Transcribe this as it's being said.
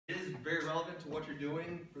very relevant to what you're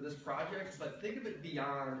doing for this project, but think of it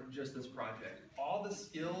beyond just this project. All the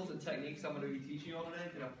skills and techniques I'm going to be teaching you all today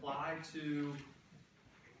can apply to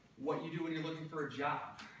what you do when you're looking for a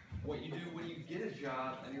job, what you do when you get a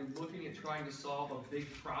job and you're looking at trying to solve a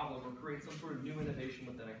big problem or create some sort of new innovation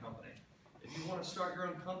within a company. If you want to start your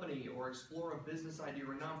own company or explore a business idea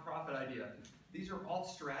or a nonprofit idea, these are all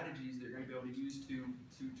strategies that you're going to be able to use to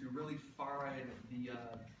really find the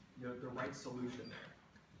right solution there.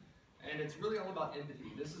 And it's really all about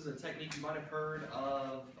empathy. This is a technique you might have heard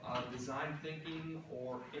of design thinking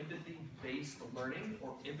or empathy-based learning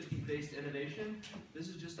or empathy-based innovation. This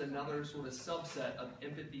is just another sort of subset of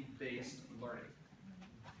empathy-based learning.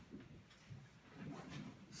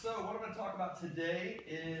 So what I'm going to talk about today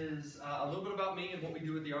is a little bit about me and what we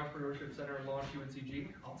do at the Entrepreneurship Center in Launch UNCG.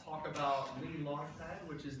 I'll talk about Lean Launchpad,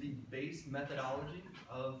 which is the base methodology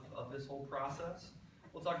of this whole process.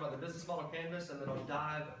 We'll talk about the business model canvas, and then I'll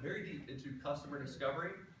dive very deep into customer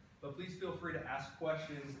discovery. But please feel free to ask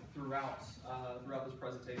questions throughout this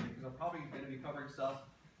presentation, because I'm probably going to be covering stuff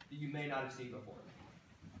that you may not have seen before.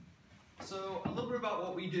 So a little bit about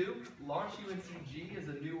what we do. Launch UNCG is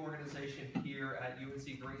a new organization here at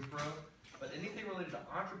UNC Greensboro, but anything related to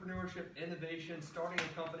entrepreneurship, innovation, starting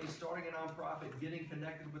a company, starting a nonprofit, getting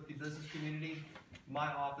connected with the business community, my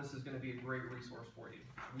office is going to be a great resource for you.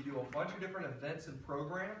 We do a bunch of different events and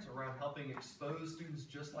programs around helping expose students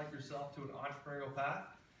just like yourself to an entrepreneurial path,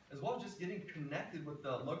 as well as just getting connected with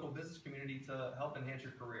the local business community to help enhance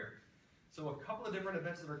your career. So a couple of different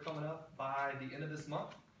events that are coming up by the end of this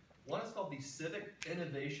month. One is called the Civic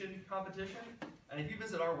Innovation Competition, and if you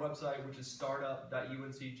visit our website, which is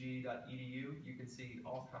startup.uncg.edu, you can see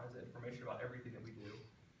all kinds of information about everything that we do.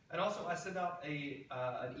 And also, I send out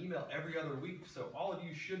an email every other week, so all of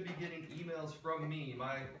you should be getting emails from me.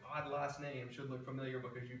 My odd last name should look familiar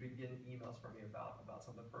because you've been getting emails from me about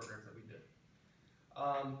some of the programs that we did.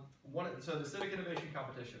 So the Civic Innovation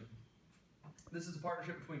Competition. This is a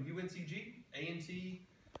partnership between UNCG, A&T,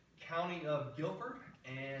 County of Guilford,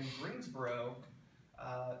 and Greensboro.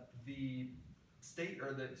 The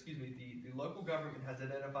local government has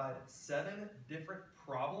identified 7 different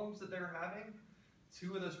problems that they're having.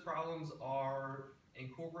 2 of those problems are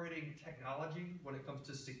incorporating technology when it comes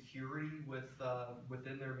to security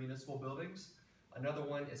within their municipal buildings. Another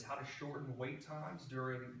one is how to shorten wait times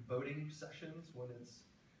during voting sessions when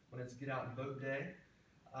it's get out and vote day.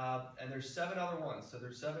 And there's 7 other ones, so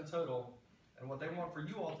there's 7 total. And what they want for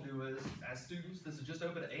you all to do is, as students, this is just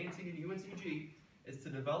open to A&T and UNCG, is to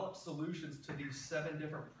develop solutions to these 7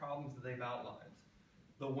 different problems that they've outlined.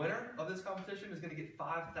 The winner of this competition is going to get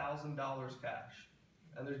 $5,000 cash.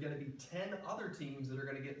 And there's going to be 10 other teams that are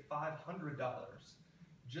going to get $500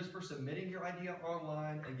 just for submitting your idea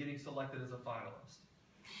online and getting selected as a finalist.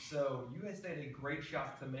 So you guys stand a great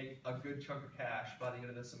shot to make a good chunk of cash by the end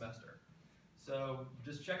of this semester. So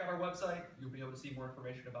just check out our website. You'll be able to see more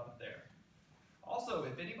information about it there. Also,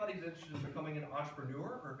 if anybody's interested in becoming an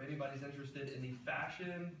entrepreneur, or if anybody's interested in the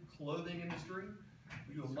fashion, clothing industry,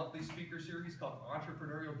 we do a monthly speaker series called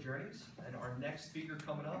Entrepreneurial Journeys, and our next speaker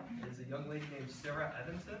coming up is a young lady named Sarah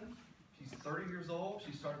Evanston. She's 30 years old.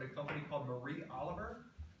 She started a company called Marie Oliver.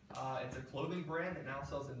 It's a clothing brand that now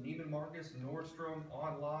sells in Neiman Marcus, Nordstrom,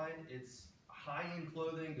 online. It's high-end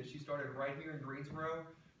clothing that she started right here in Greensboro.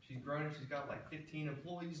 She's grown it. She's got like 15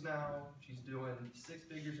 employees now. She's doing 6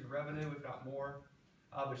 figures in revenue, if not more.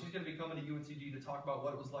 But she's going to be coming to UNCG to talk about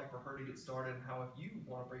what it was like for her to get started and how if you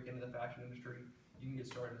want to break into the fashion industry, you can get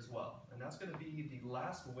started as well. And that's going to be the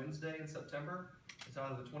last Wednesday in September. It's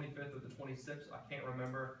either the 25th or the 26th. I can't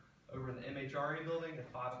remember. Over in the MHRA building at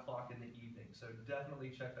 5 o'clock in the evening. So definitely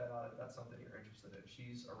check that out if that's something you're interested in.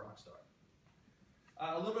 She's a rock star.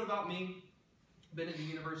 A little bit about me. Been in the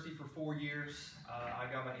university for 4 years. I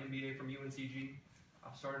got my MBA from UNCG.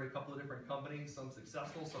 I've started a couple of different companies, some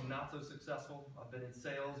successful, some not so successful. I've been in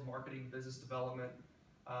sales, marketing, business development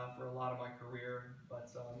for a lot of my career. But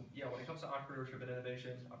yeah, when it comes to entrepreneurship and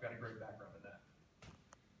innovation, I've got a great background in that.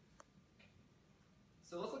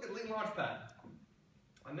 So let's look at Lean Launchpad.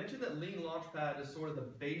 I mentioned that Lean Launchpad is sort of the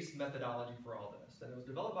base methodology for all this, and it was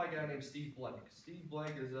developed by a guy named Steve Blank. Steve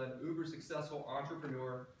Blank is an uber successful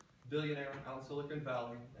entrepreneur, billionaire out in Silicon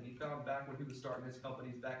Valley, and he found back when he was starting his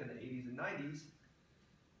companies back in the 80s and 90s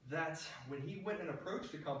that when he went and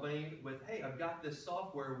approached a company with, hey, I've got this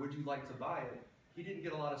software, would you like to buy it? He didn't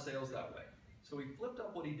get a lot of sales that way. So he flipped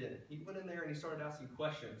up what he did. He went in there and he started asking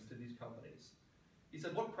questions to these companies. He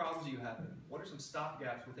said, what problems do you have? What are some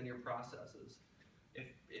stopgaps within your processes?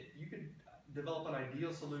 If you could develop an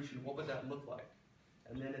ideal solution, what would that look like?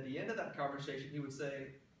 And then at the end of that conversation, he would say,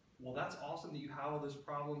 Well, that's awesome that you have all those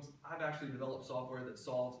problems. I've actually developed software that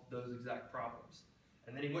solves those exact problems.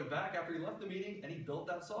 And then he went back after he left the meeting and he built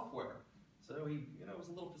that software. So he was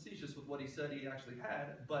a little facetious with what he said he actually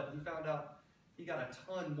had, but he found out he got a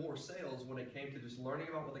ton more sales when it came to just learning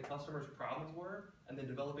about what the customer's problems were and then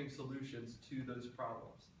developing solutions to those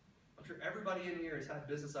problems. I'm sure everybody in here has had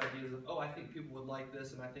business ideas of, oh, I think people would like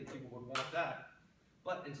this and I think people would want that.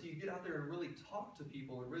 But until you get out there and really talk to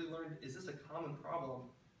people and really learn, is this a common problem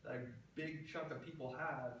that a big chunk of people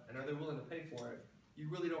have, and are they willing to pay for it? You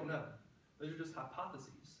really don't know. Those are just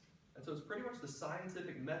hypotheses. And so it's pretty much the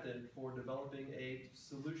scientific method for developing a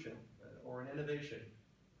solution or an innovation.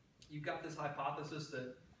 You've got this hypothesis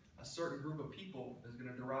that a certain group of people is going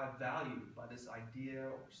to derive value by this idea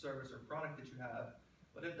or service or product that you have,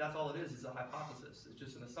 but if that's all it is a hypothesis. It's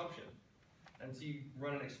just an assumption. And so you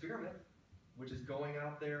run an experiment, which is going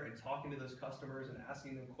out there and talking to those customers and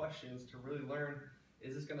asking them questions to really learn,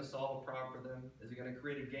 is this going to solve a problem for them? Is it going to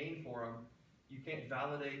create a gain for them? You can't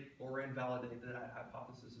validate or invalidate that that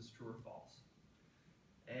hypothesis is true or false.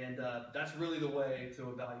 And that's really the way to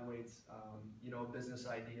evaluate a business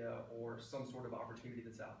idea or some sort of opportunity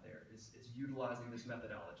that's out there, is utilizing this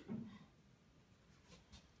methodology.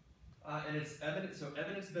 And it's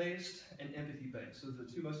evidence-based and empathy-based. So the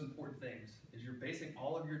two most important things is you're basing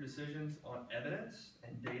all of your decisions on evidence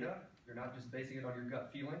and data. You're not just basing it on your gut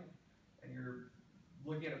feeling, and you're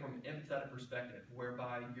looking at it from an empathetic perspective,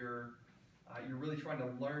 whereby you're really trying to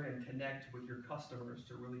learn and connect with your customers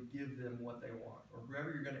to really give them what they want, or whoever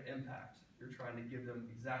you're going to impact, you're trying to give them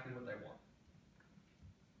exactly what they want.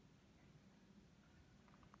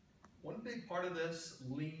 One big part of this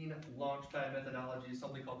lean launchpad methodology is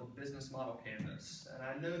something called the business model canvas. And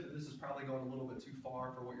I know that this is probably going a little bit too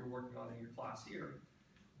far for what you're working on in your class here,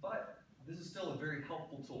 but this is still a very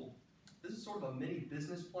helpful tool. This is sort of a mini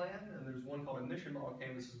business plan, and there's one called a mission model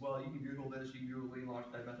canvas as well. You can Google this, you can Google lean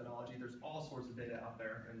launchpad methodology. There's all sorts of data out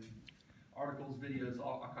there, and articles, videos,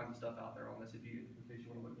 all kinds of stuff out there on this in case you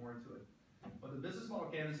want to look more into it. But the business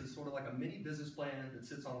model canvas is sort of like a mini business plan that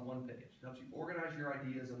sits on one page. It helps you organize your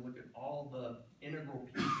ideas and look at all the integral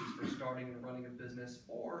pieces for starting and running a business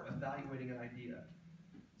or evaluating an idea.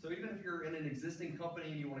 So even if you're in an existing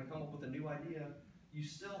company and you want to come up with a new idea, you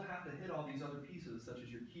still have to hit all these other pieces, such as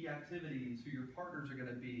your key activities, who your partners are going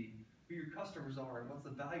to be, who your customers are, and what's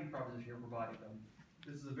the value proposition you're providing them.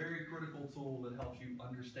 This is a very critical tool that helps you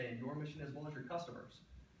understand your mission as well as your customers.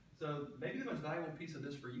 So maybe the most valuable piece of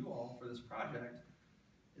this for you all, for this project,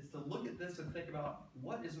 is to look at this and think about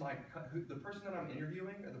what is the person that I'm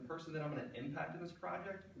interviewing or the person that I'm going to impact in this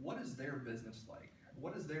project, what is their business like?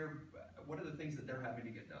 What are the things that they're having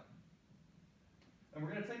to get done? And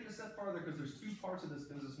we're going to take it a step farther because there's two parts of this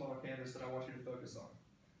business model canvas that I want you to focus on.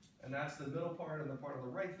 And that's the middle part and the part on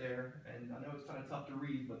the right there. And I know it's kind of tough to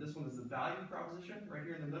read, but this one is the value proposition right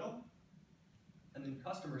here in the middle, and then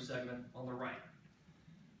customer segment on the right.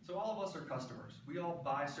 So all of us are customers. We all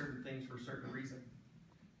buy certain things for a certain reason.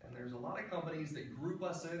 And there's a lot of companies that group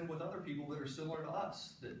us in with other people that are similar to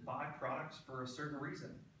us, that buy products for a certain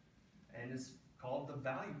reason. And it's called the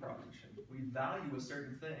value proposition. We value a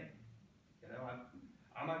certain thing.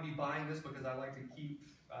 I might be buying this because I like to keep,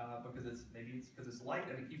 because it's light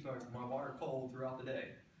and it keeps my water cold throughout the day.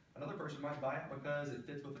 Another person might buy it because it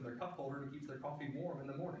fits within their cup holder and it keeps their coffee warm in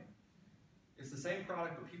the morning. It's the same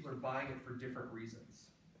product, but people are buying it for different reasons.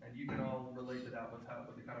 And you can all relate to that with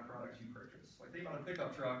the kind of products you purchase. Like think about a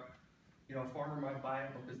pickup truck. A farmer might buy it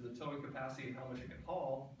because of the towing capacity and how much it can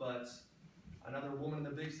haul, but another woman in the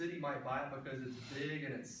big city might buy it because it's big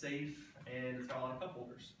and it's safe and it's got a lot of cup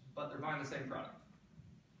holders. But they're buying the same product.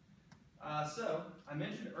 So I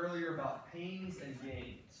mentioned earlier about pains and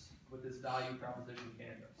gains with this value proposition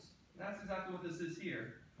canvas. And that's exactly what this is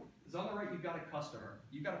here. Because on the right, you've got a customer.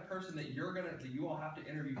 You've got a person that you all have to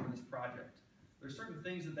interview for this project. There's certain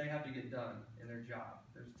things that they have to get done in their job.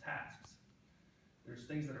 There's tasks. There's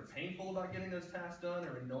things that are painful about getting those tasks done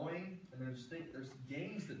or annoying, and there's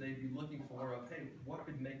gains that they'd be looking for of, hey, what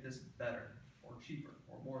could make this better or cheaper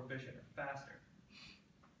or more efficient or faster?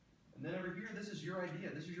 And then over here, this is your idea.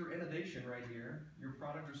 This is your innovation right here, your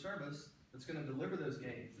product or service that's going to deliver those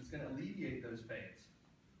gains. It's going to alleviate those pains.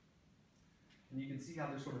 And you can see how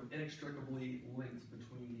they're sort of inextricably linked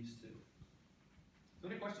between these two. So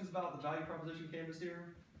any questions about the value proposition canvas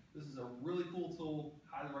here? This is a really cool tool.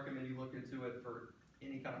 Highly recommend you look into it for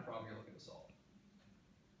any kind of problem you're looking to solve.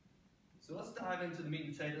 So let's dive into the meat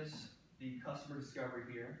and potatoes, the customer discovery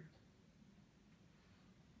here.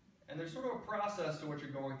 And there's sort of a process to what you're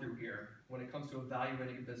going through here when it comes to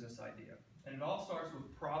evaluating a business idea. And it all starts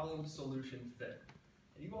with problem, solution, fit.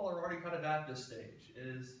 And you all are already kind of at this stage,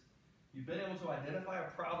 is You've been able to identify a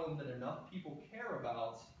problem that enough people care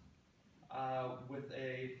about with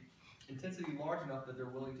a intensity large enough that they're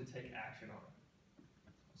willing to take action on it.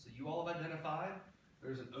 So you all have identified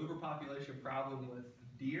there's an overpopulation problem with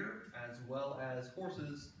deer as well as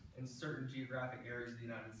horses in certain geographic areas of the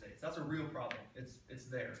United States. That's a real problem. It's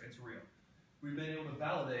there. It's real. We've been able to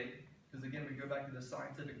validate, because again, we go back to the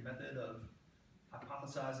scientific method of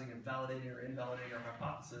hypothesizing and validating or invalidating our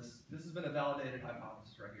hypothesis. This has been a validated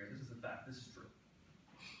hypothesis right here. This is a fact. This is true.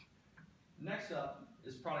 Next up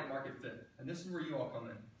is product market fit, and this is where you all come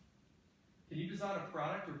in. Can you design a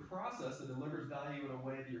product or process that delivers value in a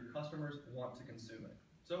way that your customers want to consume it?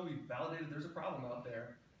 So we've validated there's a problem out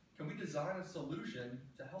there. Can we design a solution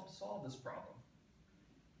to help solve this problem?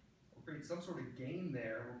 Or create some sort of game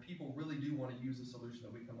there where people really do want to use the solution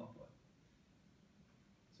that we come up with.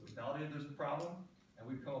 So we validated there's a problem, and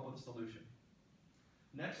we've come up with a solution.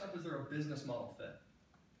 Next up, is there a business model fit?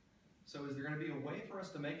 So is there going to be a way for us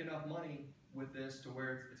to make enough money with this to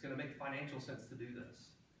where it's going to make financial sense to do this?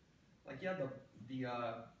 Like, yeah, the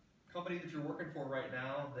company that you're working for right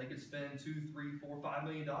now, they could spend $2, $3, $4, $5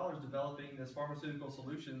 million developing this pharmaceutical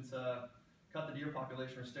solution to cut the deer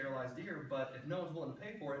population or sterilize deer, but if no one's willing to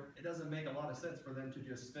pay for it, it doesn't make a lot of sense for them to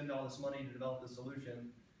just spend all this money to develop this solution.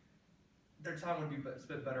 Their time would be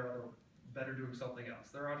spent better doing something else.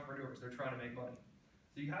 They're entrepreneurs. They're trying to make money.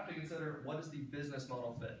 So you have to consider, what is the business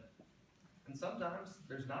model fit? And sometimes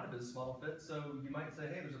there's not a business model fit, so you might say,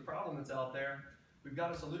 hey, there's a problem that's out there. We've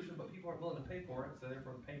got a solution, but people aren't willing to pay for it, so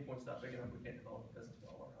therefore the pain point's not big enough. We can't develop a business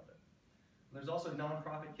model around it. And there's also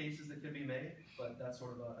nonprofit cases that can be made, but that's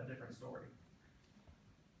sort of a different story.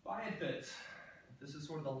 Buy-in fit. This is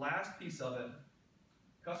sort of the last piece of it.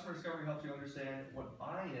 Customer discovery helps you understand what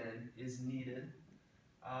buy-in is needed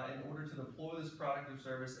in order to deploy this product or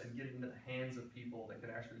service and get it into the hands of people that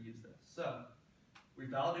can actually use this. So, we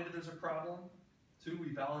validated there's a problem. 2,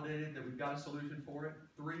 we validated that we've got a solution for it.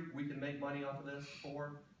 3, we can make money off of this.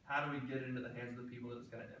 4, how do we get it into the hands of the people that it's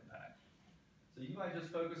going to impact? So you might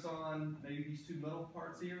just focus on maybe these 2 middle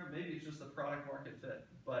parts here. Maybe it's just the product market fit.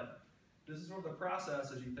 But this is sort of the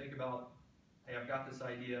process as you think about, hey, I've got this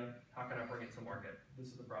idea, how can I bring it to market? This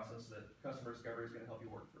is the process that customer discovery is going to help you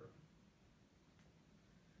work through.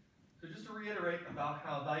 So just to reiterate about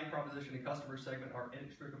how value proposition and customer segment are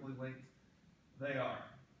inextricably linked, they are.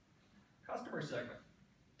 Customer segment,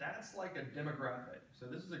 that's like a demographic. So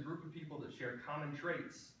this is a group of people that share common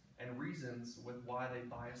traits and reasons with why they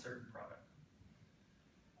buy a certain product.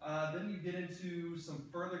 Then you get into some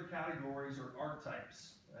further categories or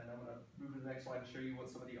archetypes. And I'm going to move to the next slide to show you what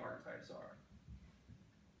some of the archetypes are.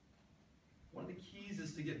 One of the keys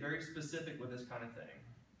is to get very specific with this kind of thing.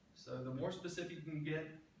 So the more specific you can get,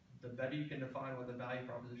 the better you can define what the value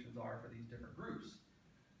propositions are for these different groups.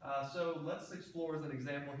 So let's explore as an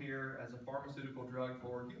example here as a pharmaceutical drug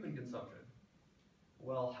for human consumption.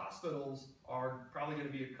 Well, hospitals are probably going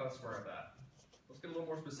to be a customer of that. Let's get a little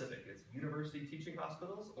more specific. It's university teaching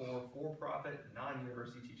hospitals or for-profit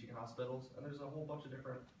non-university teaching hospitals, and there's a whole bunch of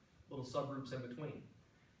different little subgroups in between.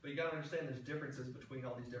 But you got to understand there's differences between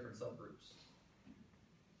all these different subgroups.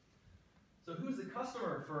 So who's the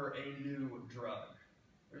customer for a new drug?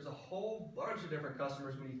 There's a whole bunch of different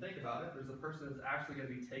customers when you think about it. There's the person that's actually going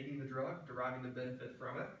to be taking the drug, deriving the benefit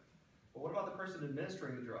from it. But what about the person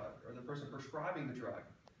administering the drug, or the person prescribing the drug?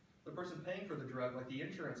 The person paying for the drug, like the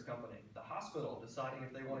insurance company, the hospital deciding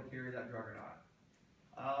if they want to carry that drug or not.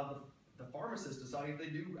 The pharmacist deciding if they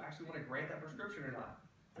do actually want to grant that prescription or not.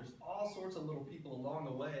 There's all sorts of little people along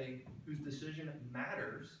the way whose decision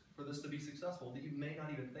matters for this to be successful that you may not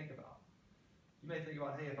even think about. You may think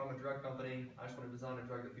about, hey, if I'm a drug company, I just want to design a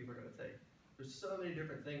drug that people are going to take. There's so many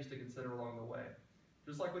different things to consider along the way.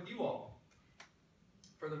 Just like with you all,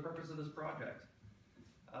 for the purpose of this project.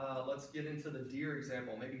 Let's get into the deer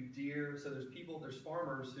example. Maybe deer, so there's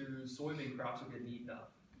farmers whose soybean crops are getting eaten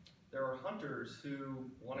up. There are hunters who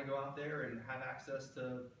want to go out there and have access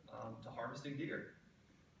to harvesting deer.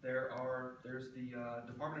 There's the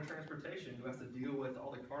Department of Transportation who has to deal with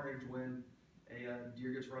all the carnage when a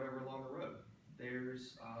deer gets run over along the road.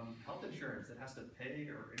 There's health insurance that has to pay,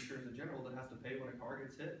 or insurance in general that has to pay when a car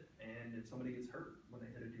gets hit and if somebody gets hurt when they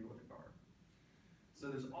hit a deer with a car. So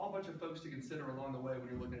there's a whole bunch of folks to consider along the way when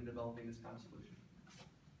you're looking at developing this kind of solution.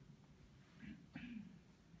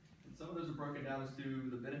 And some of those are broken down as to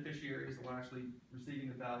the beneficiaries, the one actually receiving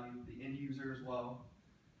the value, the end user as well,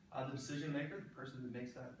 the decision maker, the person that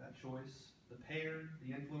makes that choice, the payer, the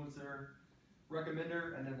influencer,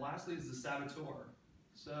 recommender, and then lastly is the saboteur.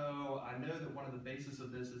 So I know that one of the basis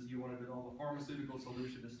of this is you want to develop a pharmaceutical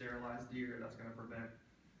solution to sterilize deer that's going to prevent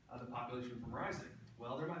the population from rising.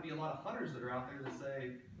 Well, there might be a lot of hunters that are out there that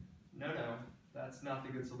say, no, that's not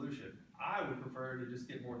the good solution. I would prefer to just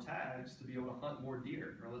get more tags to be able to hunt more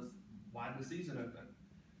deer, or let's widen the season open.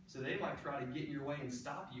 So they might try to get in your way and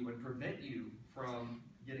stop you and prevent you from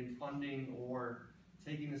getting funding or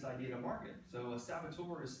taking this idea to market. So a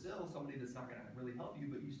saboteur is still somebody that's not gonna really help you,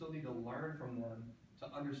 but you still need to learn from them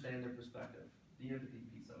to understand their perspective, the empathy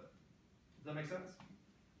piece of it. Does that make sense?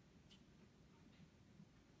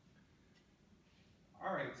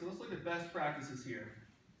 All right, so let's look at best practices here.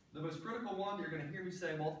 The most critical one you're going to hear me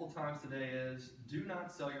say multiple times today is do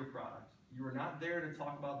not sell your product. You are not there to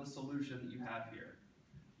talk about the solution that you have here.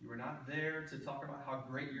 You are not there to talk about how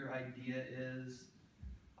great your idea is.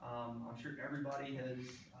 I'm sure everybody has,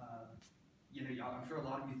 I'm sure a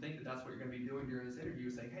lot of you think that that's what you're going to be doing during this interview,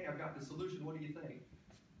 saying, hey, I've got the solution, what do you think?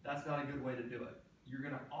 That's not a good way to do it. You're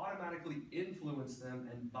going to automatically influence them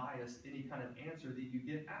and bias any kind of answer that you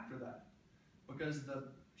get after that. Because the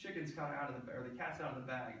chicken's kind of out of the, or the cat's out of the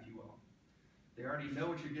bag, if you will. They already know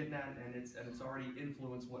what you're getting at, and it's already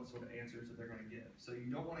influenced what sort of answers that they're going to give. So you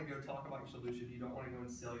don't want to go talk about your solution. You don't want to go and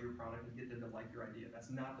sell your product and get them to like your idea. That's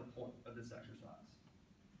not the point of this exercise.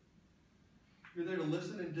 You're there to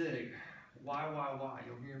listen and dig. Why?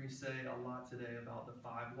 You'll hear me say a lot today about the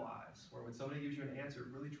 5 whys, where when somebody gives you an answer,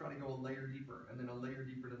 really try to go a layer deeper, and then a layer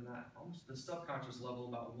deeper than that, almost the subconscious level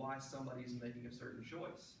about why somebody's making a certain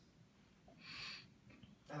choice.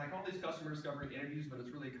 And I call these customer discovery interviews, but it's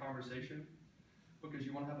really a conversation because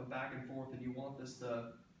you want to have a back and forth and you want this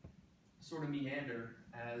to sort of meander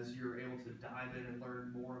as you're able to dive in and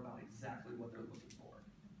learn more about exactly what they're looking for.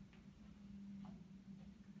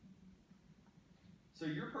 So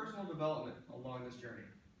your personal development along this journey.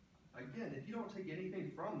 Again, if you don't take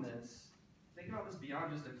anything from this, think about this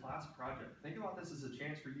beyond just a class project. Think about this as a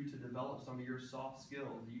chance for you to develop some of your soft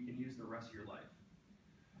skills that you can use the rest of your life.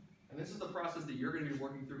 And this is the process that you're going to be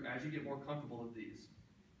working through as you get more comfortable with these.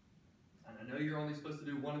 And I know you're only supposed to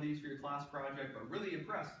do 1 of these for your class project, but really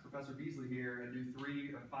impress Professor Beasley here and do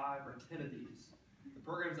 3 or 5 or 10 of these. The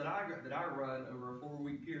programs that I run over a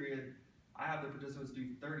 4-week period, I have the participants do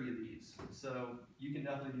 30 of these. So you can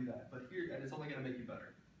definitely do that. But here, and it's only going to make you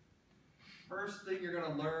better. First thing you're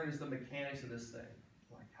going to learn is the mechanics of this thing.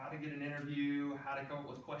 Like how to get an interview, how to come up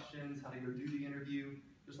with questions, how to go do the interview.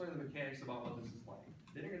 Just learn the mechanics about what this is like.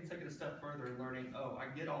 Then you're going to take it a step further and learning, oh,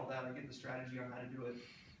 I get all that, I get the strategy on how to do it.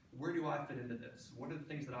 Where do I fit into this? What are the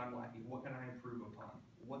things that I'm lacking? What can I improve upon?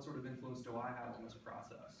 What sort of influence do I have on this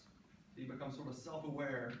process? So you become sort of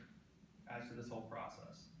self-aware as to this whole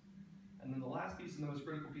process. And then the last piece and the most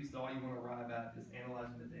critical piece that all you want to arrive at is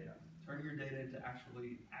analyzing the data. Turning your data into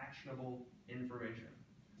actually actionable information.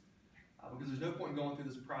 Because there's no point in going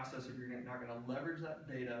through this process if you're not going to leverage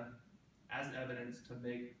that data as evidence to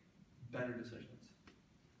make better decisions.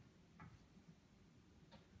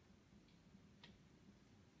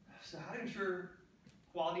 So how to ensure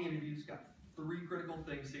quality interviews, got 3 critical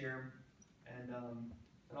things here. And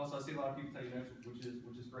also I see a lot of people taking notes, which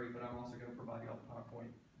is great, but I'm also going to provide you all the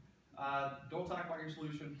PowerPoint. Don't talk about your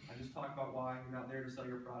solution. I just talk about why. You're not there to sell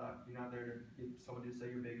your product. You're not there to get somebody to say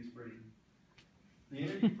your baby's pretty. The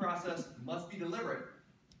interview process must be deliberate.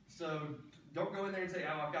 So don't go in there and say,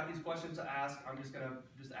 oh, I've got these questions to ask. I'm just going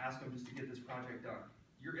to ask them just to get this project done.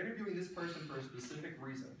 You're interviewing this person for a specific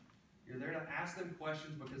reason. You're there to ask them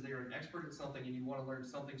questions because they are an expert at something and you want to learn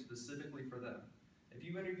something specifically for them. If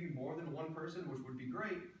you interview more than 1 person, which would be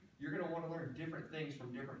great, you're going to want to learn different things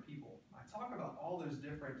from different people. I talk about all those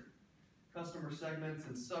different customer segments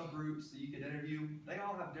and subgroups that you could interview. They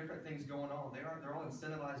all have different things going on. They're all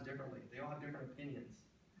incentivized differently. They all have different opinions.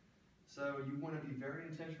 So you want to be very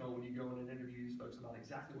intentional when you go in and interview these folks about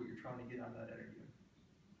exactly what you're trying to get out of that interview.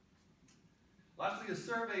 Lastly, a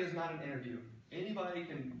survey is not an interview. Anybody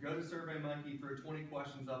can go to SurveyMonkey, throw 20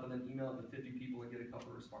 questions up, and then email it to 50 people and get a couple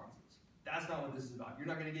of responses. That's not what this is about. You're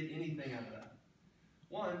not going to get anything out of that.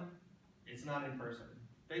 1, it's not in person.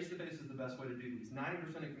 Face-to-face is the best way to do these.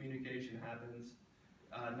 90% of communication happens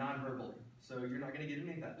non-verbally. So you're not going to get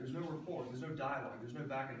any of that. There's no rapport. There's no dialogue. There's no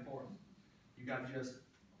back and forth. You got just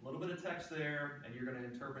a little bit of text there, and you're going to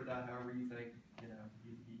interpret that however you think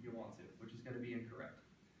you want to, which is going to be incorrect.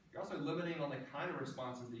 You're also limiting on the kind of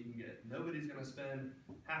responses that you can get. Nobody's going to spend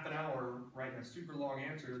half an hour writing a super long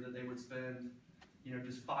answer that they would spend,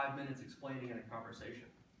 just 5 minutes explaining in a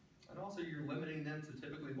conversation. And also you're limiting them to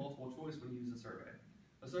typically multiple choice when you use a survey.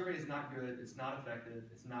 A survey is not good, it's not effective,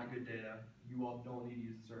 it's not good data. You all don't need to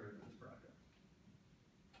use a survey for this project.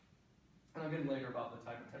 And I'll get later about the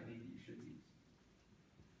type of technique that you should use.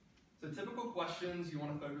 So typical questions, you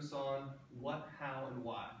want to focus on what, how, and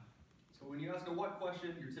why. So when you ask a what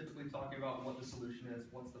question, you're typically talking about what the solution is,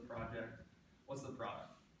 what's the project, what's the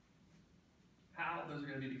product. how, those are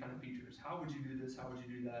going to be the kind of features. How would you do this? How would you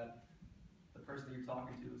do that? The person that you're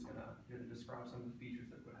talking to is going to describe some of the features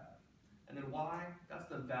that it would have. And then why? That's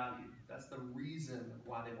the value. That's the reason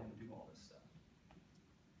why they want to do all this stuff.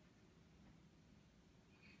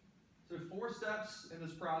 So 4 steps in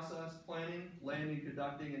this process: planning, landing,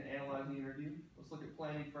 conducting, and analyzing the interview. Let's look at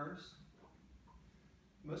planning first.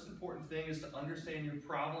 The most important thing is to understand your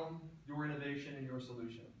problem, your innovation, and your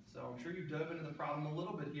solution. So I'm sure you've dove into the problem a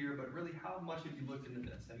little bit here, but really how much have you looked into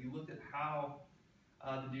this? Have you looked at how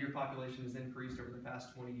the deer population has increased over the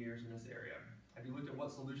past 20 years in this area? Have you looked at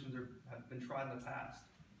what solutions have been tried in the past?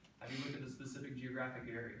 Have you looked at the specific geographic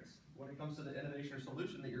areas? When it comes to the innovation or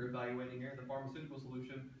solution that you're evaluating here, the pharmaceutical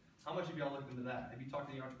solution, how much have y'all looked into that? Have you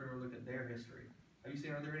talked to the entrepreneur, looked at their history? Have you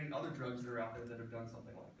seen, are there any other drugs that are out there that have done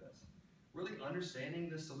something like this? Really understanding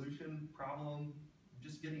this solution, problem,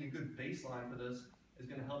 just getting a good baseline for this is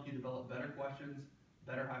going to help you develop better questions,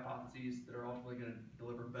 better hypotheses that are ultimately going to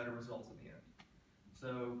deliver better results in the end.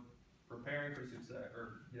 So preparing for success,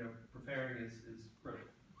 or preparing is critical.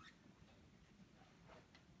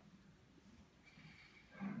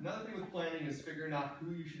 Another thing with planning is figuring out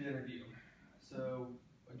who you should interview. So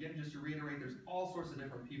again, just to reiterate, there's all sorts of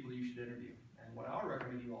different people that you should interview. And what I would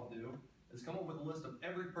recommend you all do is come up with a list of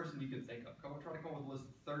every person you can think of. Try to come up with a list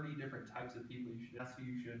of 30 different types of people that's who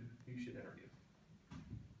you should interview.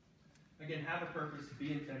 Again, have a purpose,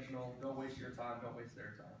 be intentional, don't waste your time, don't waste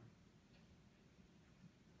their time.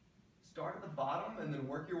 Start at the bottom and then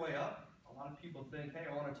work your way up. A lot of people think, hey,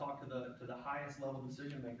 I want to talk to the highest level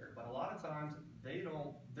decision maker, but a lot of times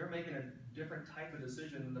they're making a different type of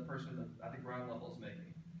decision than the person at the ground level is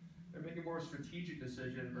making. They're making more a strategic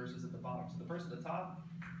decision versus at the bottom. So the person at the top,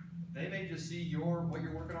 they may just see what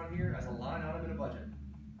you're working on here as a line item in a budget,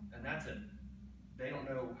 and that's it. They don't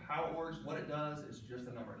know how it works, what it does, it's just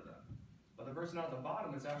a number to them. But the person at the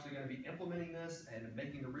bottom that's actually going to be implementing this and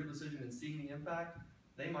making the real decision and seeing the impact,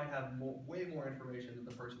 they might have way more information than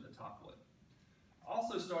the person at the top would.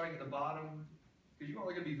 Also starting at the bottom, because you're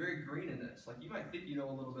only going to be very green in this. Like, you might think you know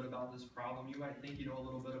a little bit about this problem, you might think you know a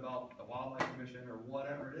little bit about the Wildlife Commission or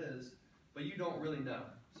whatever it is, but you don't really know.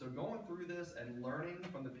 So going through this and learning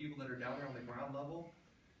from the people that are down there on the ground level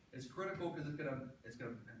is critical, because it's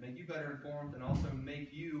gonna make you better informed and also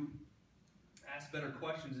make you ask better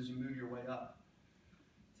questions as you move your way up.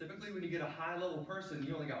 Typically when you get a high level person,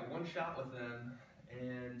 you only got one shot with them,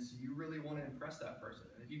 and you really want to impress that person.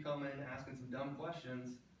 And if you come in asking some dumb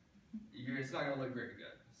questions, it's not going to look very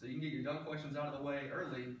good. So you can get your dumb questions out of the way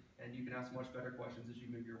early, and you can ask much better questions as you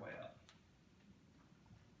move your way up.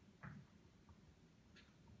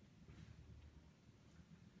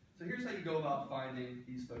 So here's how you go about finding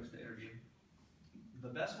these folks to interview. The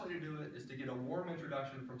best way to do it is to get a warm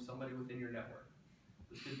introduction from somebody within your network.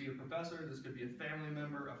 This could be a professor, this could be a family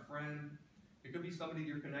member, a friend. It could be somebody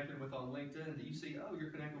you're connected with on LinkedIn that you see, oh,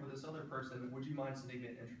 you're connected with this other person, would you mind sending me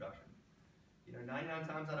an introduction? 99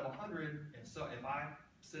 times out of 100, if I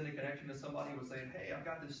send a connection to somebody with saying, hey, I've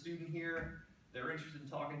got this student here, they're interested in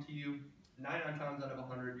talking to you, 99 times out of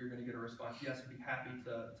 100, you're going to get a response, yes, I'd be happy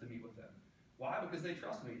to meet with them. Why? Because they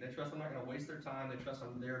trust me. They trust I'm not going to waste their time. They trust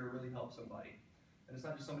I'm there to really help somebody. And it's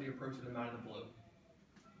not just somebody approaching them out of the blue.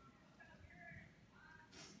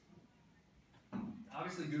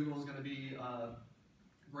 Obviously, Google is going to be a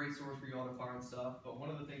great source for you all to find stuff, but one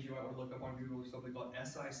of the things you might want to look up on Google is something called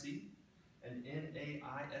SIC and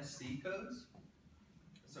NAISC codes.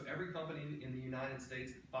 So every company in the United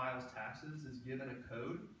States that files taxes is given a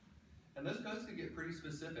code, and those codes can get pretty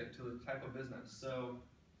specific to the type of business. So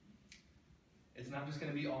it's not just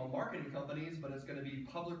going to be all marketing companies, but it's going to be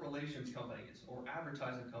public relations companies, or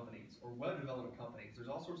advertising companies, or web development companies. There's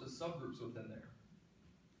all sorts of subgroups within there.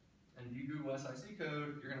 And if you Google SIC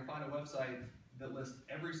code, you're going to find a website that lists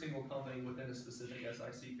every single company within a specific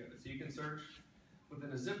SIC code. So you can search within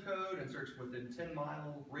a zip code and search within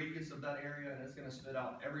 10-mile radius of that area, and it's going to spit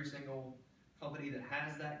out every single company that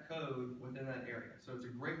has that code within that area. So it's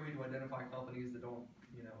a great way to identify companies that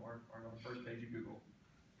aren't on the first page of Google.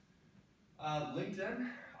 LinkedIn,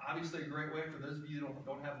 obviously a great way for those of you that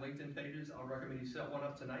don't have LinkedIn pages. I would recommend you set one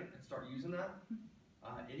up tonight and start using that.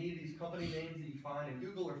 Any of these company names that you find in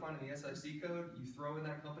Google or find in the SIC code, you throw in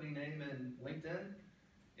that company name in LinkedIn,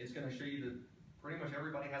 it's going to show you that pretty much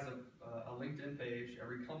everybody has a LinkedIn page,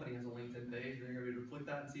 every company has a LinkedIn page, and you're going to be able to click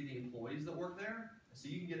that and see the employees that work there. So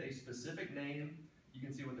you can get a specific name, you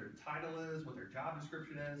can see what their title is, what their job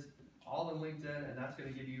description is, all in LinkedIn, and that's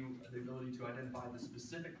going to give you the ability to identify the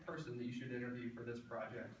specific person that you should interview for this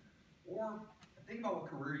project. Or think about what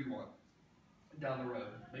career you want down the road.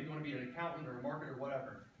 Maybe you want to be an accountant or a marketer or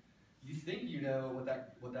whatever. You think you know what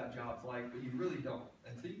that job's like, but you really don't.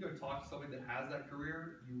 Until you go talk to somebody that has that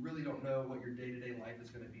career, you really don't know what your day-to-day life is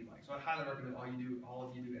going to be like. So I highly recommend all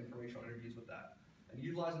of you do informational interviews with that. And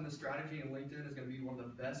utilizing this strategy in LinkedIn is going to be one of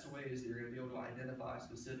the best ways that you're going to be able to identify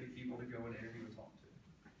specific people to go and interview and talk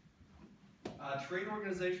to. Trade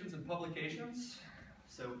organizations and publications.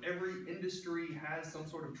 So every industry has some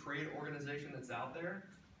sort of trade organization that's out there.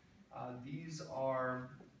 These are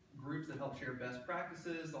groups that help share best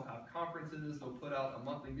practices. They'll have conferences. They'll put out a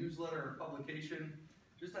monthly newsletter or publication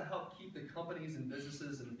just to help keep the companies and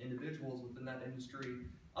businesses and individuals within that industry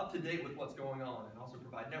up to date with what's going on, and also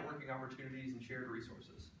provide networking opportunities and shared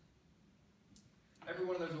resources. Every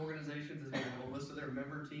one of those organizations is going to have a list of their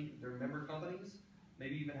member companies,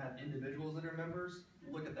 maybe even have individuals that are members.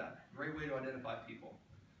 Look at that. Great way to identify people.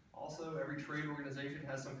 Also, every trade organization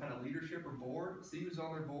has some kind of leadership or board. See who's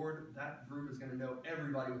on their board. That group is going to know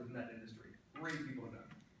everybody within that industry. Great people to know.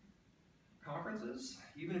 Conferences,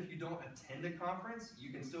 even if you don't attend a conference, you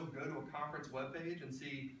can still go to a conference webpage and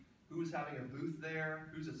see who's having a booth there,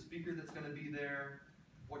 who's a speaker that's going to be there,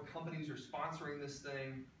 what companies are sponsoring this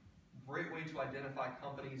thing. Great way to identify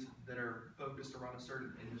companies that are focused around a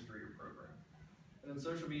certain industry or program. And then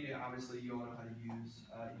social media, obviously, you all know how to use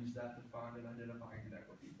that to find and identify and connect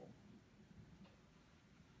with people.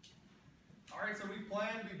 All right, so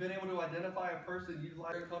we've been able to identify a person you'd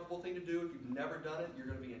like. A comfortable thing to do. If you've never done it, you're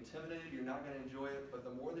going to be intimidated, you're not going to enjoy it, but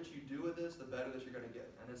the more that you do with this, the better that you're going to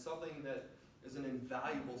get. And it's something that is an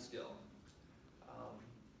invaluable skill.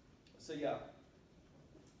 So yeah,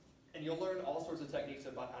 and you'll learn all sorts of techniques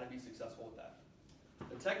about how to be successful with that.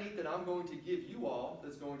 The technique that I'm going to give you all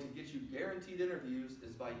that's going to get you guaranteed interviews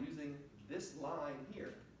is by using this line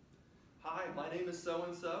here. Hi, my name is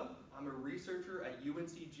so-and-so. I'm a researcher at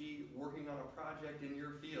UNCG working on a project in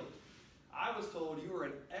your field. I was told you were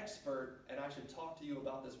an expert and I should talk to you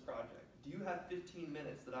about this project. Do you have 15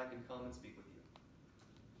 minutes that I can come and speak with you?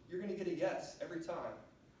 You're going to get a yes every time.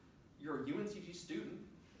 You're a UNCG student,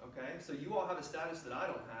 okay? So you all have a status that I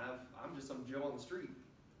don't have. I'm just some Joe on the street.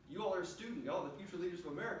 You all are a student. Y'all are the future leaders of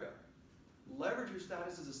America. Leverage your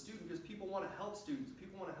status as a student because people want to help students.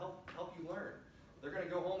 People want to help you learn. They're going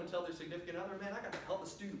to go home and tell their significant other, man, I got to help a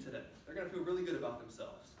student today. They're going to feel really good about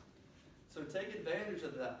themselves. So take advantage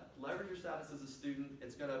of that. Leverage your status as a student.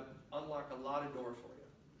 It's going to unlock a lot of doors for you.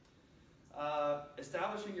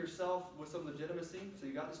 Establishing yourself with some legitimacy. So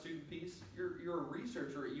you got the student piece. You're a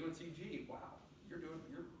researcher at UNCG. Wow, you're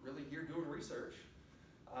really here doing research.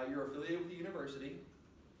 You're affiliated with the university.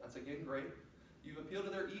 That's again great. You've appealed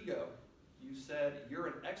to their ego. You said you're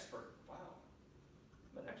an expert. Wow,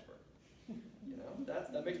 I'm an expert. You know,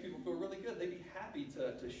 that makes people feel really good. They'd be happy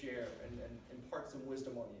to share and impart some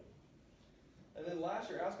wisdom on you. And then last,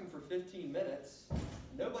 you're asking for 15 minutes.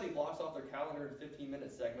 Nobody blocks off their calendar in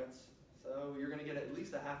 15-minute segments, so you're going to get at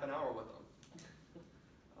least a half an hour with them.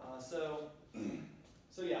 So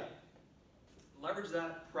yeah, leverage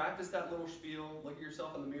that, practice that little spiel, look at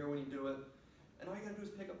yourself in the mirror when you do it, and all you got to do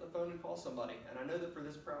is pick up the phone and call somebody. And I know that for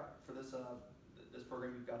this program,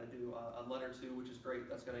 you've got to do a letter too, which is great.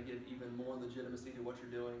 That's going to give even more legitimacy to what you're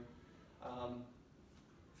doing.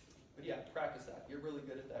 But yeah, practice that. You're really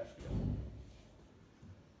good at that spiel.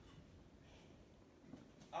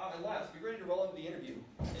 And last, be ready to roll into the interview.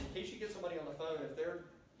 In case you get somebody on the phone, if they're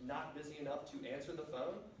not busy enough to answer the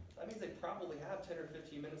phone, that means they probably have 10 or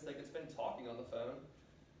 15 minutes they could spend talking on the phone.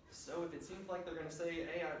 So if it seems like they're going to say,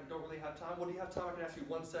 hey, I don't really have time, well, do you have time? I can ask you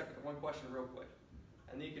one question real quick.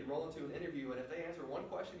 And then you can roll into an interview, and if they answer one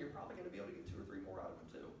question, you're probably going to be able to get 2 or 3 more out of them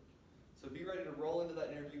too. So be ready to roll into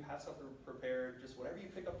that interview, have something prepared. Just whenever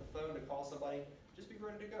you pick up the phone to call somebody, just be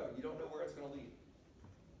ready to go. You don't know where it's going to lead.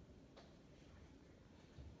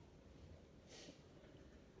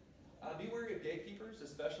 Be wary of gatekeepers,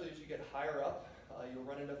 especially as you get higher up. You'll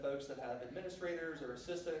run into folks that have administrators or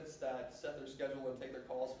assistants that set their schedule and take their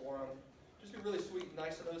calls for them. Just be really sweet and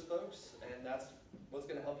nice to those folks, and that's what's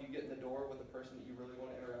going to help you get in the door with the person that you really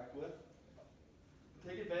want to interact with.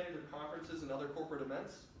 Take advantage of conferences and other corporate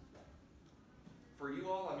events. For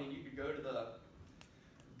you all, I mean, you could go to the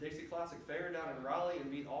Dixie Classic Fair down in Raleigh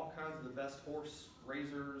and meet all kinds of the best horse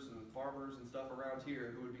raisers and farmers and stuff around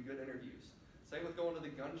here who would be good interviews. Same with going to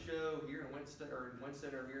the gun show here in Winston or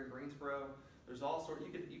here in Greensboro. There's all sorts. You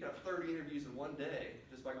could have 30 interviews in one day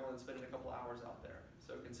just by going and spending a couple hours out there.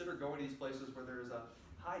 So consider going to these places where there's a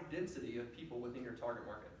high density of people within your target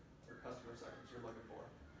market or customer segments you're looking for.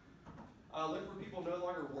 Look for people no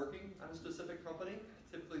longer working at a specific company.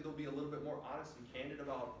 Typically, they'll be a little bit more honest and candid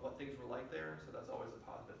about what things were like there. So that's always a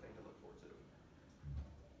positive thing to look forward to.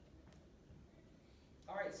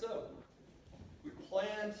 All right, so we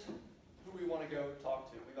planned who we want to go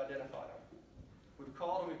talk to. We've identified them. We've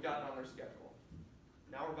called and we've gotten on their schedule.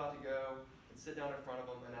 Now we're about to go and sit down in front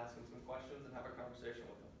of them and ask them some questions and have a conversation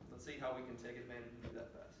with them. Let's see how we can take advantage and do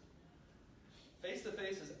that best.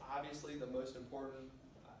 Face-to-face is obviously the most important,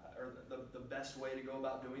 or the best way to go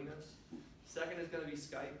about doing this. Second is going to be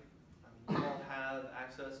Skype. You all have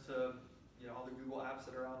access to all the Google apps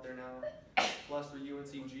that are out there now. Plus for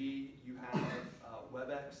UNCG, you have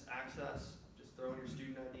WebEx access. Just throw in your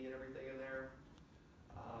student ID and everything in there.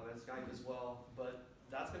 And Skype as well. But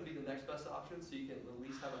that's going to be the next best option, so you can at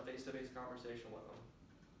least have a face-to-face conversation with them.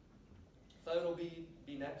 Phone will be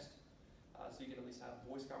next, so you can at least have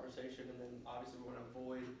voice conversation. And then obviously we want to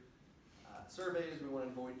avoid surveys. We want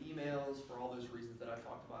to avoid emails for all those reasons that I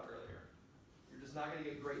talked about earlier. You're just not going to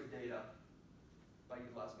get great data by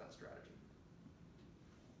utilizing that strategy.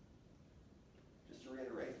 Just to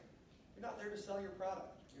reiterate, you're not there to sell your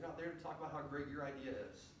product. You're not there to talk about how great your idea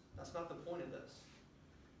is. That's not the point of this.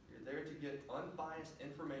 You're there to get unbiased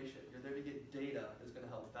information. You're there to get data that's going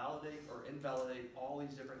to help validate or invalidate all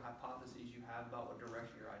these different hypotheses you have about what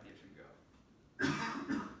direction your idea should go.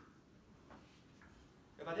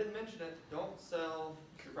 If I didn't mention it, don't sell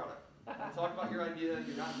your product. Don't talk about your idea.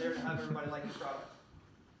 You're not there to have everybody like your product.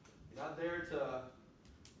 You're not there to,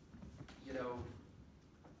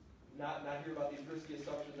 not hear about these risky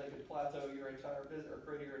assumptions that could plateau your entire business or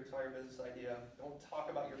create your entire business idea. Don't talk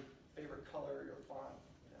about your favorite color or your font.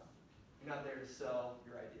 You're not there to sell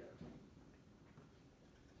your idea.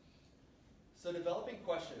 So developing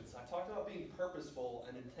questions. I talked about being purposeful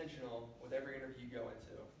and intentional with every interview you go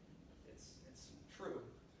into. It's true.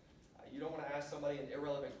 You don't want to ask somebody an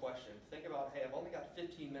irrelevant question. Think about, hey, I've only got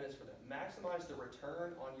 15 minutes for them. Maximize the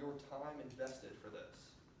return on your time invested for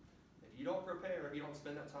this. If you don't prepare, if you don't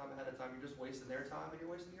spend that time ahead of time, you're just wasting their time and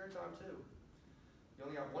you're wasting your time too. You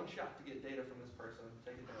only have one shot to get data from this person.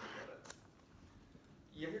 Take advantage of it.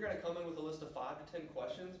 Yeah, you're going to come in with a list of 5 to 10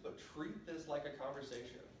 questions, but treat this like a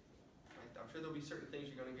conversation. I'm sure there'll be certain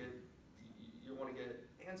things you want to get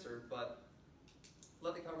answered, but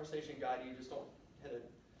let the conversation guide you. Just don't hit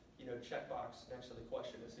a checkbox next to the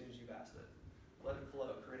question as soon as you've asked it. Let it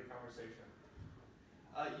flow. Create a conversation.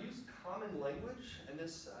 Use common language, and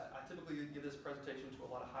this I typically give this presentation to a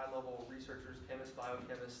lot of high-level researchers, chemists,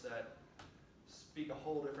 biochemists that speak a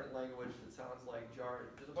whole different language that sounds like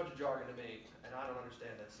jargon. There's a bunch of jargon to me, and I don't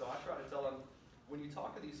understand it. So I try to tell them, when you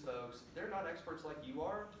talk to these folks, they're not experts like you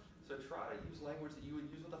are, so try to use language that you would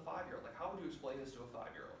use with a 5-year-old. Like, how would you explain this to a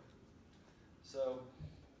 5-year-old? So,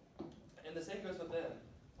 and the same goes with them.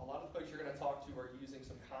 A lot of the folks you're going to talk to are using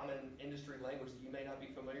some common industry language that you may not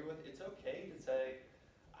be familiar with. It's okay to say,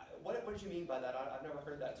 what did you mean by that? I've never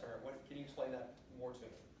heard that term. Can you explain that more to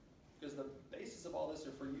me? Because the basis of all this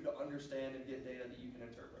are for you to understand and get data that you can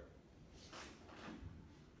interpret.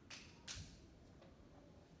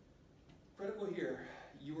 Critical here,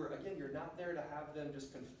 you're not there to have them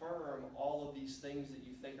just confirm all of these things that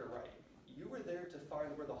you think are right. You were there to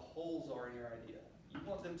find where the holes are in your idea. You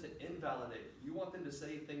want them to invalidate. You want them to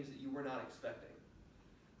say things that you were not expecting.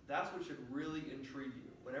 That's what should really intrigue you.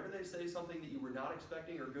 Whenever they say something that you were not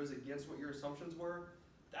expecting or goes against what your assumptions were,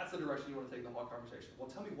 that's the direction you want to take the whole conversation. Well,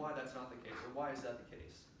 tell me why that's not the case, or why is that the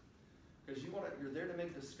case? Because you're there to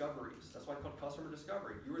make discoveries. That's why it's called customer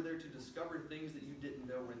discovery. You were there to discover things that you didn't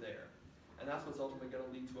know were there. And that's what's ultimately going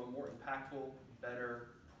to lead to a more impactful,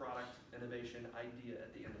 better product innovation idea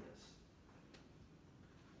at the end of this.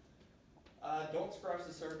 Don't scratch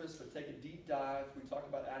the surface, but take a deep dive. We talked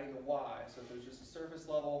about adding the why. So if there's just a surface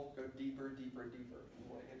level, go deeper, deeper, deeper. You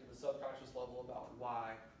want to get to the subconscious level about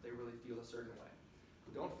why they really feel a certain way.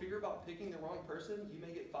 Don't fear about picking the wrong person. You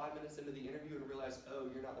may get 5 minutes into the interview and realize,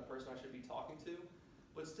 oh, you're not the person I should be talking to.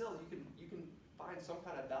 But still, you can find some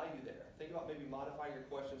kind of value there. Think about maybe modifying your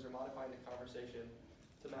questions or modifying the conversation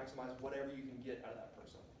to maximize whatever you can get out of that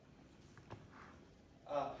person.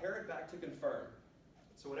 Pair it back to confirm.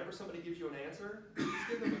 So whenever somebody gives you an answer, just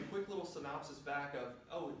give them a quick little synopsis back of,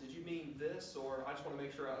 oh, did you mean this? Or I just want to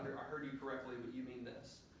make sure I heard you correctly, but you mean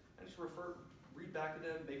this. And just read back to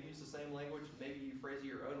them, maybe use the same language, maybe you phrase it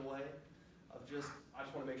your own way, of just, I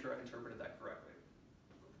just want to make sure I interpreted that correctly.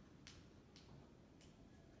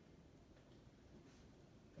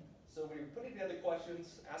 So when you're putting together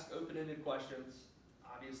questions, ask open-ended questions.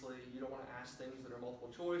 Obviously, you don't want to ask things that are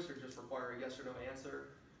multiple choice or just require a yes or no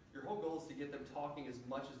answer. Your whole goal is to get them talking as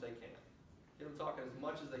much as they can. Get them talking as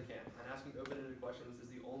much as they can. And asking open-ended questions is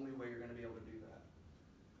the only way you're going to be able to do that.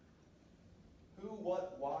 Who,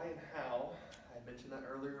 what, why, and how. I mentioned that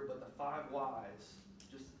earlier, but the 5 whys.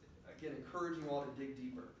 Just, again, encouraging you all to dig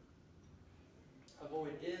deeper.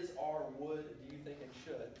 Avoid is, are, would, do you think, and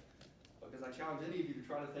should. Because I I challenge any of you to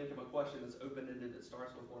try to think of a question that's open-ended that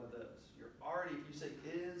starts with one of those. You're already, if you say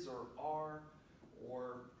is or are,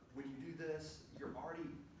 or when you do this, you're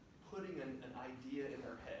already putting an idea in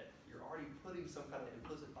their head. You're already putting some kind of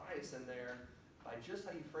implicit bias in there by just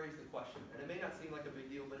how you phrase the question. And it may not seem like a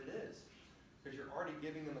big deal, but it is. Because you're already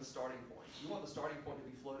giving them a starting point. You want the starting point to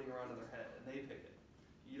be floating around in their head, and they pick it.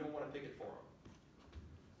 You don't want to pick it for them.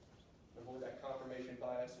 Avoid that confirmation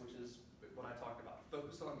bias, which is what I talked about.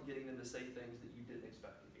 Focus on getting them to say things that you didn't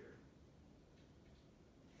expect to hear.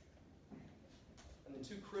 And then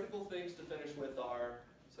two critical things to finish with are,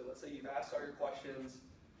 so let's say you've asked all your questions.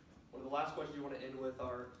 One of the last questions you want to end with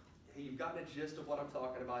are, hey, you've gotten a gist of what I'm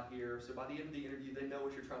talking about here. So by the end of the interview, they know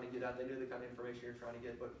what you're trying to get at. They know the kind of information you're trying to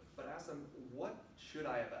get. But ask them, what should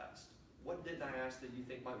I have asked? What didn't I ask that you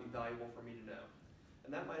think might be valuable for me to know?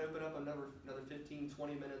 And that might open up another 15,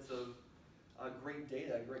 20 minutes of great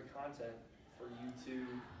data, great content for you to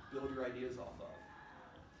build your ideas off of.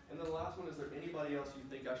 And then the last one, is there anybody else you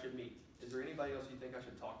think I should meet? Is there anybody else you think I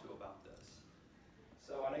should talk to about this?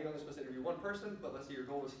 So I know you're only supposed to interview one person, but let's say your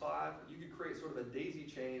goal is 5. You could create sort of a daisy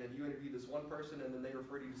chain of you interview this one person, and then they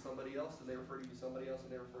refer you to somebody else, and they refer you to somebody else,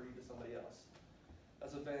 and they refer you to somebody else.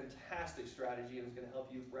 That's a fantastic strategy, and it's going to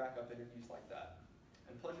help you rack up interviews like that.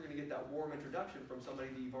 And plus, you're going to get that warm introduction from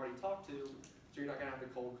somebody that you've already talked to, so you're not going to have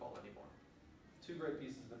to cold call anymore. 2 great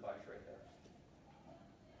pieces of advice right there.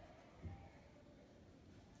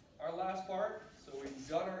 Our last part, so we've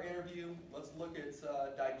done our interview. Let's look at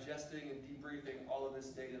digesting and debriefing all of this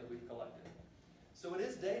data that we've collected. So it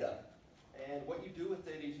is data, and what you do with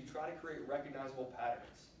data is you try to create recognizable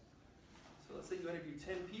patterns. So let's say you interview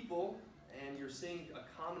 10 people, and you're seeing a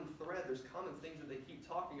common thread. There's common things that they keep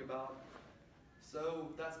talking about. So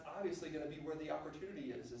that's obviously going to be where the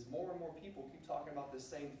opportunity is more and more people keep talking about the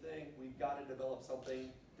same thing. We've got to develop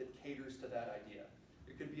something that caters to that idea.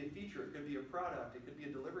 It could be a feature, it could be a product, it could be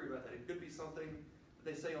a delivery method, it could be something that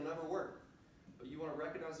they say will never work. But you want to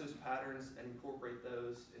recognize those patterns and incorporate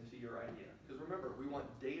those into your idea. Because remember, we want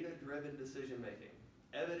data-driven decision making,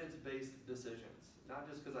 evidence-based decisions.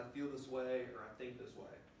 Not just because I feel this way or I think this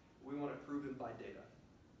way. We want it proven by data.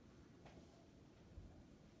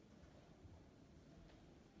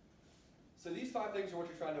 So these 5 things are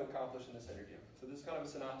what you're trying to accomplish in this interview. So this is kind of a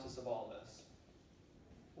synopsis of all this.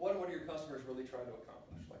 What are your customers really trying to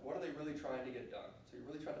accomplish? Like, what are they really trying to get done? So you're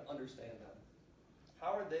really trying to understand them.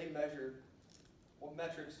 How are they measured? What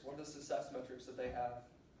metrics, what are the success metrics that they have?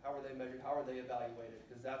 How are they measured? How are they evaluated?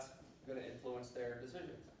 Because that's going to influence their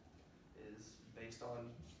decisions, is based on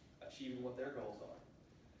achieving what their goals are.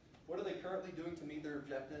 What are they currently doing to meet their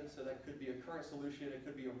objectives? So that could be a current solution, it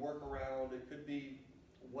could be a workaround, it could be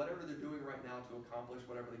whatever they're doing right now to accomplish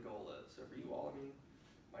whatever the goal is. So for you all, I mean,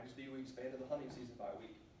 it might just be we expanded the hunting season by a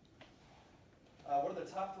week. What are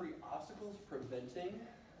the top 3 obstacles preventing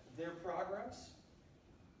their progress?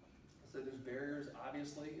 So there's barriers,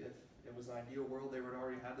 obviously. If it was an ideal world, they would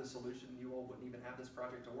already have the solution. You all wouldn't even have this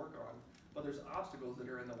project to work on. But there's obstacles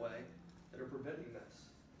that are in the way that are preventing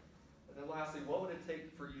this. And then lastly, what would it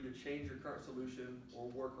take for you to change your current solution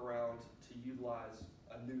or work around to utilize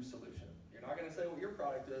a new solution? You're not going to say what your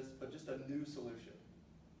product is, but just a new solution.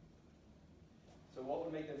 So what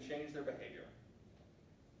would make them change their behavior?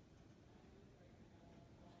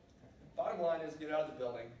 Bottom line is, get out of the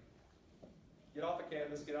building. Get off the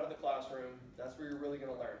campus, get out of the classroom. That's where you're really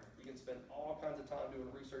going to learn. You can spend all kinds of time doing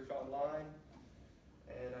research online.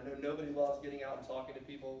 And I know nobody loves getting out and talking to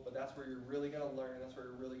people, but that's where you're really going to learn. That's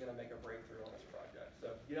where you're really going to make a breakthrough on this project.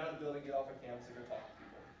 So get out of the building, get off the campus, and go talk to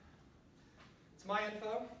people. It's my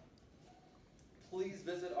info. Please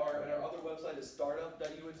visit our other website is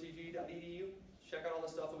startup.untg.edu. Check out all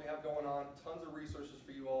the stuff that we have going on. Tons of resources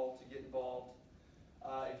for you all to get involved.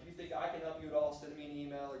 If you think I can help you at all, send me an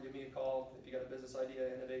email or give me a call. If you got a business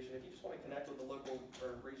idea, innovation, if you just want to connect with the local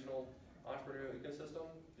or regional entrepreneurial ecosystem,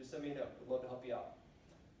 just send me a note. We'd love to help you out.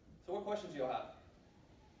 So what questions do you all have?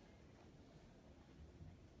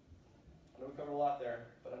 I know we covered a lot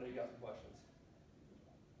there, but I know you got some questions.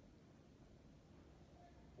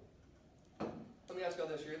 Let me ask you all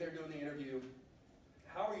this. You're in there doing the interview.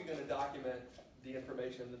 How are you going to document the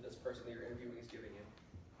information that this person that you're interviewing is giving you?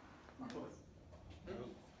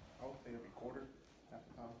 I would say a recorder.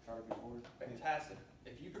 I'll try to record. Fantastic.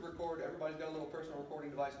 If you could record, everybody's got a little personal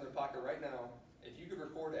recording device in their pocket right now. If you could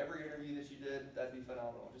record every interview that you did, that'd be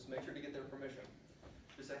phenomenal. Just make sure to get their permission.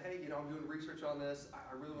 Just say, hey, I'm doing research on this.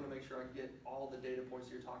 I really want to make sure I get all the data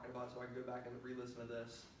points you're talking about so I can go back and re-listen to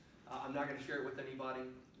this. I'm not going to share it with anybody,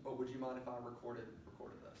 but would you mind if I recorded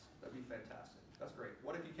this? That'd be fantastic. That's great.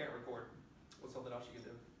 What if you can't record? What's something else you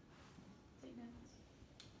can do? Take notes.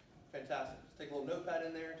 Fantastic. Just take a little notepad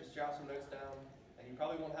in there, just jot some notes down, and you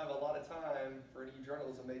probably won't have a lot of time for any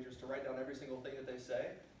journalism majors to write down every single thing that they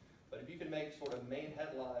say. But if you can make sort of main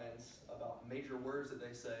headlines about major words that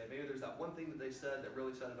they say, maybe there's that one thing that they said that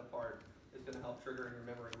really set it apart, it's going to help trigger in your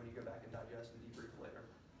memory when you go back and digest and debrief later.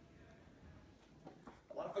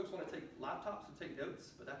 A lot of folks want to take laptops and take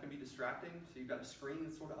notes, but that can be distracting. So you've got a screen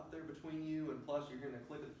that's sort of up there between you, and plus you're going to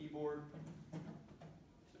click a keyboard.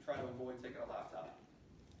 So try to avoid taking a laptop.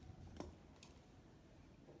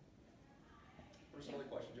 What are some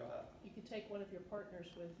other questions y'all have? You could take one of your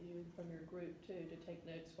partners with you from your group too to take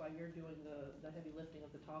notes while you're doing the heavy lifting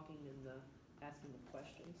of the talking and the asking of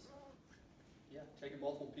questions. Yeah, taking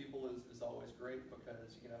multiple people is always great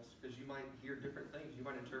because you might hear different things. You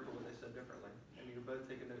might interpret what they said differently, and you're both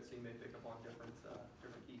taking notes, so you may pick up on different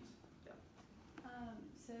keys. Yeah.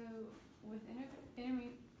 So with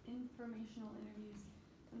informational interviews,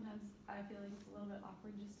 sometimes I feel like it's a little bit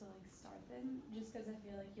awkward just to like start them, just because I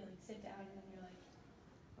feel like you like sit down and then you're like,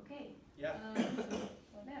 okay, Yeah.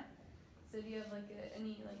 what now? So do you have like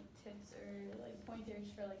any like tips or like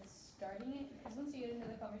pointers for like starting it? Because once you get into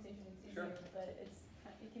the conversation, it's easier, Sure. but it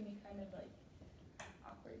can be kind of like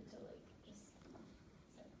awkward to like just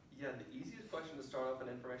start. Yeah, the easiest question to start off an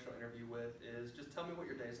informational interview with is just tell me what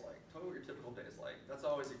your day's like. Tell me what your typical day's like. That's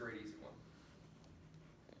always a great easy one.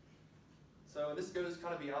 So this goes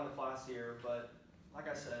kind of beyond the class here, but like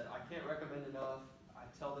I said, I can't recommend enough. I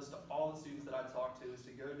tell this to all the students that I talk to is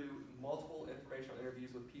to go do multiple informational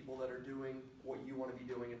interviews with people that are doing what you want to be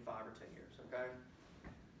doing in 5 or 10 years, okay?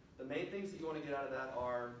 The main things that you want to get out of that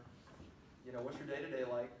are, what's your day-to-day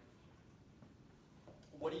like?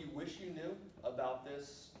 What do you wish you knew about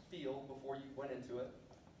this field before you went into it?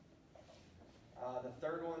 The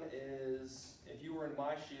third one is, if you were in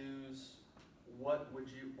my shoes, what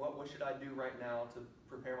should I do right now to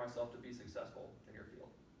prepare myself to be successful in your field?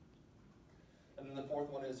 And then the fourth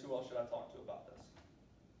one is, who else should I talk to about this?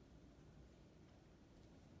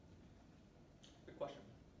 Good question.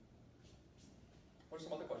 What are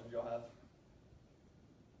some other questions y'all have?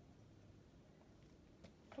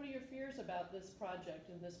 What are your fears about this project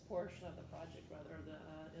and this portion of the project, rather, the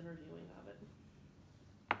interviewing of it?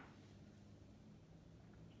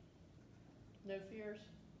 No fears?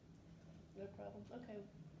 No problem? Okay.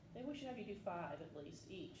 Maybe we should have you do 5 at least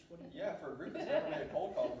each. What do you Yeah, for a group that's never made a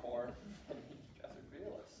cold call before, you guys are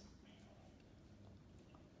fearless.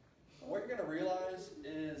 What you're going to realize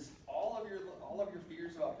is all of your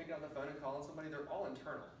fears about picking up the phone and calling somebody, they're all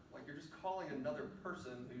internal. Like you're just calling another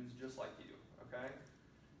person who's just like you, okay?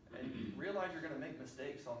 And you realize you're going to make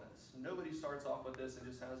mistakes on this. Nobody starts off with this and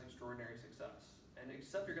just has extraordinary success. And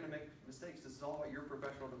except you're going to make mistakes, this is all about your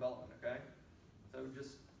professional development, okay? So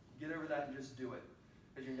just get over that and just do it.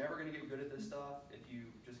 Because you're never going to get good at this stuff if you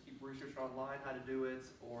just keep researching online how to do it,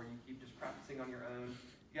 or you keep just practicing on your own.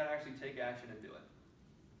 You got to actually take action and do it.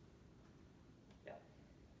 Yeah.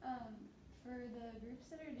 For the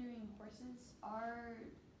groups that are doing horses, our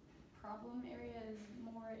problem area is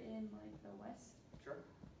more in like the west. Sure.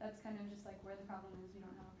 That's kind of just like where the problem is. We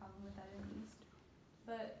don't have a problem with that in the east.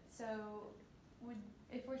 But so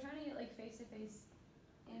if we're trying to get like face-to-face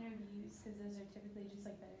interviews, because those are typically just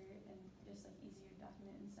like better and just like easier to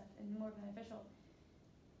document and stuff and more beneficial,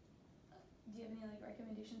 do you have any like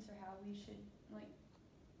recommendations for how we should like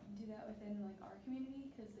do that within like our community?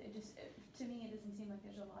 Because to me it doesn't seem like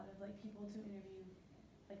there's a lot of like people to interview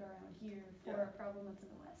like around here for a problem that's in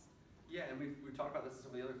the west. Yeah, and we've talked about this in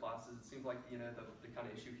some of the other classes. It seems like the kind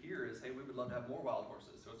of issue here is, hey, we would love to have more wild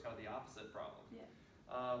horses, so it's kind of the opposite problem. Yeah.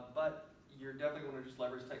 But you're definitely going to just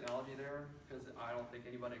leverage technology there, because I don't think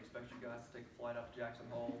anybody expects you guys to take a flight up to Jackson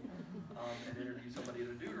Hole and interview somebody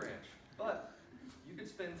at a dude ranch. But you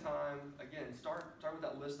could spend time, again, start with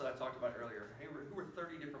that list that I talked about earlier. Hey, who are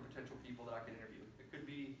 30 different potential people that I can interview? It could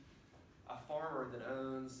be a farmer that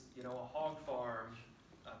owns, a hog farm,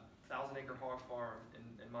 a 1,000-acre hog farm in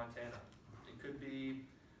Montana. It could be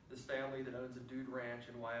this family that owns a dude ranch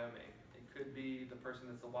in Wyoming. It could be the person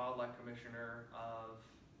that's the wildlife commissioner of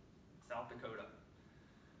South Dakota.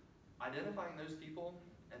 Identifying those people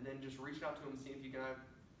and then just reaching out to them and seeing if you can,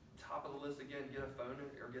 top of the list again, get a phone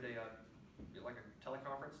or get like a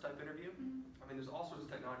teleconference type interview. I mean, there's all sorts of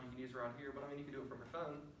technology you can use around here, but I mean, you can do it from your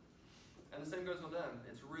phone. And the same goes with them.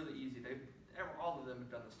 It's really easy. All of them have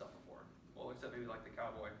done this stuff before. Well, except maybe like the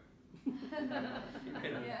cowboy. You may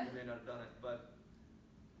not have done it, but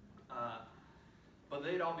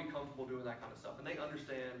they'd all be comfortable doing that kind of stuff, and they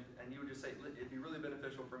understand. And you would just say, it'd be really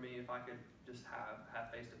beneficial for me if I could just have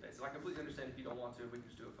face-to-face. And I completely understand if you don't want to, we can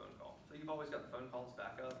just do a phone call. So you've always got the phone calls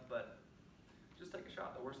back up, but just take a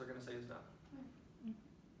shot. The worst they're going to say is no.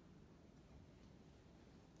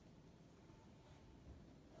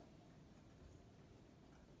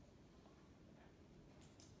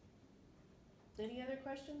 Any other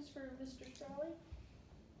questions for Mr. Streuli?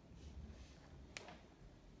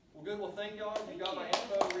 Well, good. Well, thank y'all. You Thank got my you.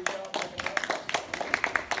 info. Reach out. Check it out.